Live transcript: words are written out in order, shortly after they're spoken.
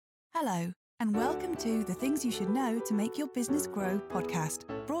Hello, and welcome to the Things You Should Know to Make Your Business Grow podcast,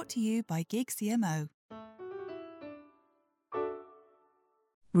 brought to you by Gig CMO.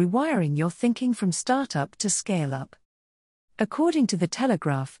 Rewiring your thinking from startup to scale-up. According to The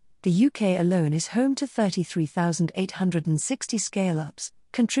Telegraph, the UK alone is home to 33,860 scale-ups,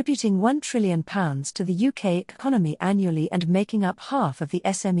 contributing £1 trillion to the UK economy annually and making up half of the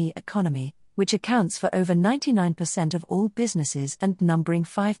SME economy, which accounts for over 99% of all businesses and numbering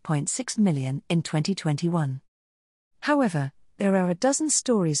 5.6 million in 2021. However, there are a dozen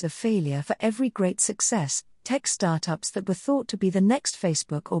stories of failure for every great success: tech startups that were thought to be the next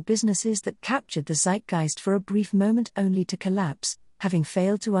Facebook or businesses that captured the zeitgeist for a brief moment only to collapse, having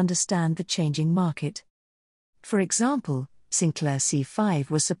failed to understand the changing market. For example, Sinclair C5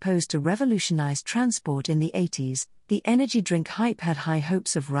 was supposed to revolutionize transport in the 80s, the energy drink hype had high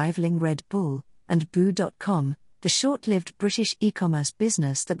hopes of rivaling Red Bull, and Boo.com, the short-lived British e-commerce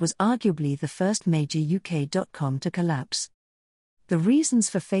business that was arguably the first major UK .com to collapse. The reasons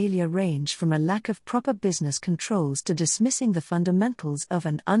for failure range from a lack of proper business controls to dismissing the fundamentals of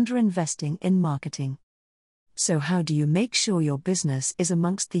and underinvesting in marketing. So how do you make sure your business is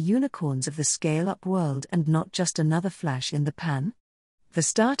amongst the unicorns of the scale-up world and not just another flash in the pan? The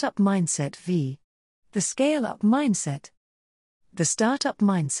Startup Mindset v. The Scale-up Mindset. The Startup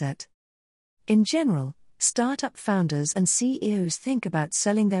Mindset. In general, startup founders and CEOs think about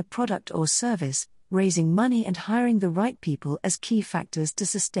selling their product or service, raising money and hiring the right people as key factors to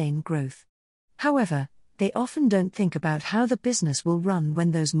sustain growth. However, they often don't think about how the business will run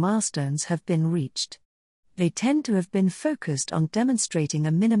when those milestones have been reached. They tend to have been focused on demonstrating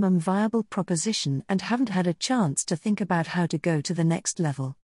a minimum viable proposition and haven't had a chance to think about how to go to the next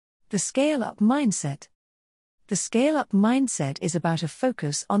level. The Scale-up Mindset. The Scale-up Mindset is about a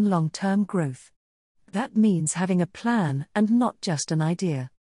focus on long-term growth. That means having a plan and not just an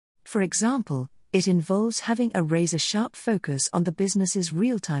idea. For example, it involves having a razor-sharp focus on the business's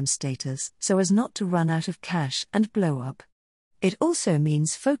real-time status so as not to run out of cash and blow up. It also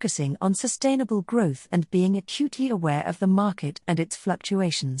means focusing on sustainable growth and being acutely aware of the market and its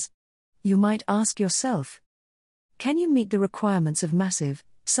fluctuations. You might ask yourself, can you meet the requirements of massive,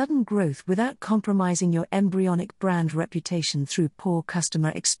 sudden growth without compromising your embryonic brand reputation through poor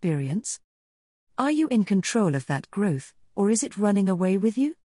customer experience? Are you in control of that growth, or is it running away with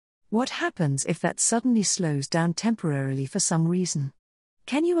you? What happens if that suddenly slows down temporarily for some reason?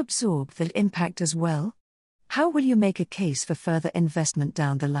 Can you absorb that impact as well? How will you make a case for further investment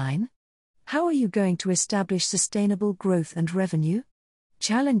down the line? How are you going to establish sustainable growth and revenue?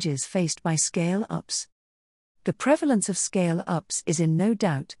 Challenges faced by scale-ups. The prevalence of scale-ups is in no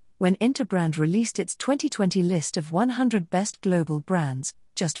doubt. When Interbrand released its 2020 list of 100 best global brands,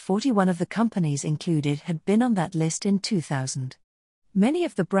 just 41 of the companies included had been on that list in 2000. Many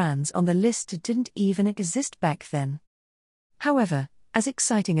of the brands on the list didn't even exist back then. However, as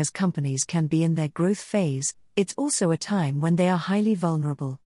exciting as companies can be in their growth phase, it's also a time when they are highly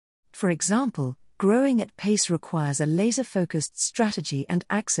vulnerable. For example, growing at pace requires a laser-focused strategy and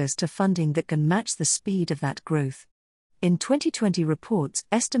access to funding that can match the speed of that growth. In 2020, reports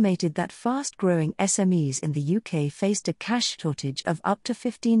estimated that fast-growing SMEs in the UK faced a cash shortage of up to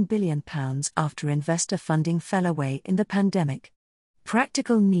 £15 billion after investor funding fell away in the pandemic.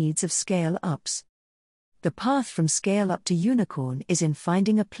 Practical needs of scale-ups. The path from scale-up to unicorn is in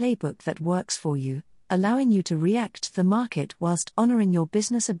finding a playbook that works for you, allowing you to react to the market whilst honoring your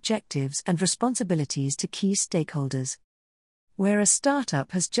business objectives and responsibilities to key stakeholders. Where a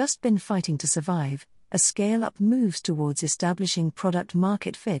startup has just been fighting to survive, a scale-up moves towards establishing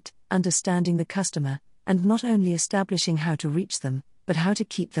product-market fit, understanding the customer, and not only establishing how to reach them, but how to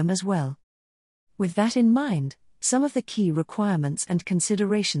keep them as well. With that in mind, some of the key requirements and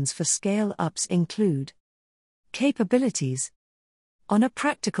considerations for scale-ups include capabilities. On a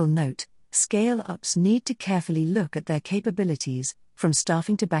practical note, scale-ups need to carefully look at their capabilities, from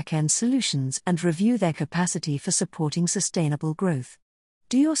staffing to back-end solutions, and review their capacity for supporting sustainable growth.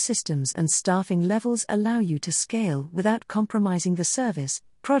 Do your systems and staffing levels allow you to scale without compromising the service,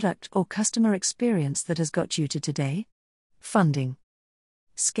 product, or customer experience that has got you to today? Funding.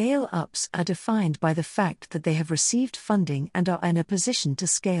 Scale-ups are defined by the fact that they have received funding and are in a position to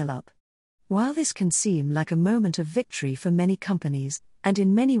scale up. While this can seem like a moment of victory for many companies, and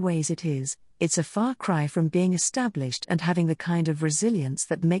in many ways it is, it's a far cry from being established and having the kind of resilience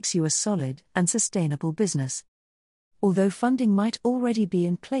that makes you a solid and sustainable business. Although funding might already be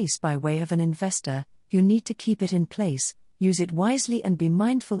in place by way of an investor, you need to keep it in place, use it wisely, and be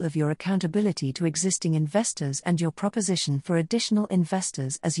mindful of your accountability to existing investors and your proposition for additional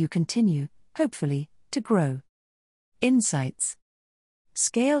investors as you continue, hopefully, to grow. Insights.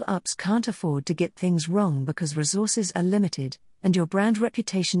 Scale-ups can't afford to get things wrong because resources are limited, and your brand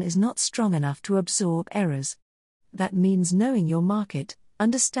reputation is not strong enough to absorb errors. That means knowing your market,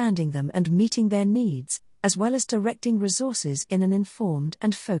 understanding them and meeting their needs, as well as directing resources in an informed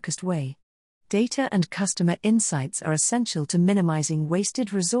and focused way. Data and customer insights are essential to minimizing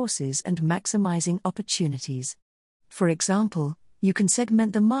wasted resources and maximizing opportunities. For example, you can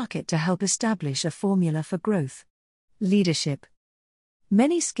segment the market to help establish a formula for growth. Leadership.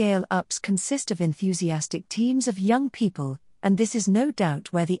 Many scale-ups consist of enthusiastic teams of young people, and this is no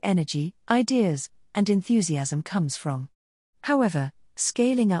doubt where the energy, ideas, and enthusiasm comes from. However,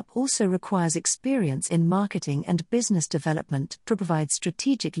 scaling up also requires experience in marketing and business development to provide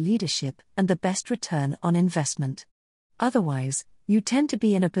strategic leadership and the best return on investment. Otherwise, you tend to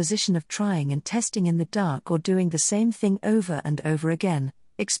be in a position of trying and testing in the dark or doing the same thing over and over again,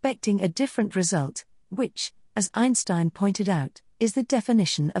 expecting a different result, which, as Einstein pointed out, is the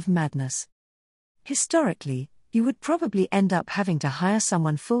definition of madness. Historically, you would probably end up having to hire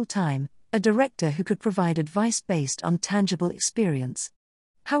someone full-time, a director who could provide advice based on tangible experience.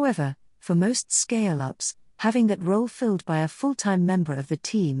 However, for most scale-ups, having that role filled by a full-time member of the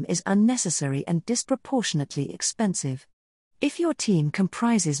team is unnecessary and disproportionately expensive. If your team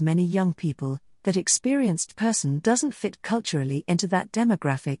comprises many young people, that experienced person doesn't fit culturally into that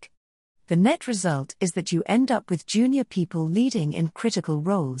demographic. The net result is that you end up with junior people leading in critical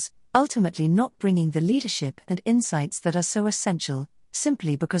roles, ultimately not bringing the leadership and insights that are so essential,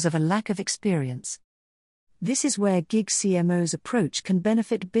 simply because of a lack of experience. This is where Gig CMO's approach can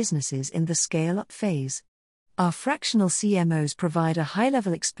benefit businesses in the scale-up phase. Our fractional CMOs provide a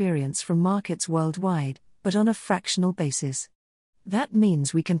high-level experience from markets worldwide, but on a fractional basis. That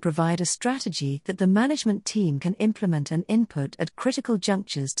means we can provide a strategy that the management team can implement and input at critical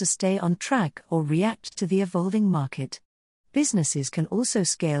junctures to stay on track or react to the evolving market. Businesses can also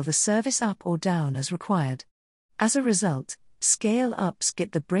scale the service up or down as required. As a result, scale-ups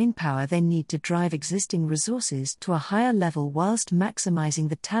get the brainpower they need to drive existing resources to a higher level whilst maximizing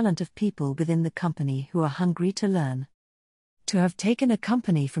the talent of people within the company who are hungry to learn. To have taken a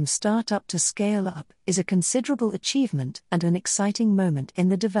company from start-up to scale-up is a considerable achievement and an exciting moment in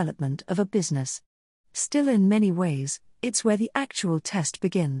the development of a business. Still, in many ways, it's where the actual test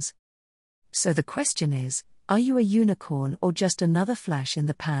begins. So the question is, are you a unicorn or just another flash in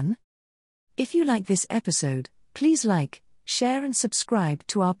the pan? If you like this episode, please like, share and subscribe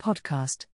to our podcast.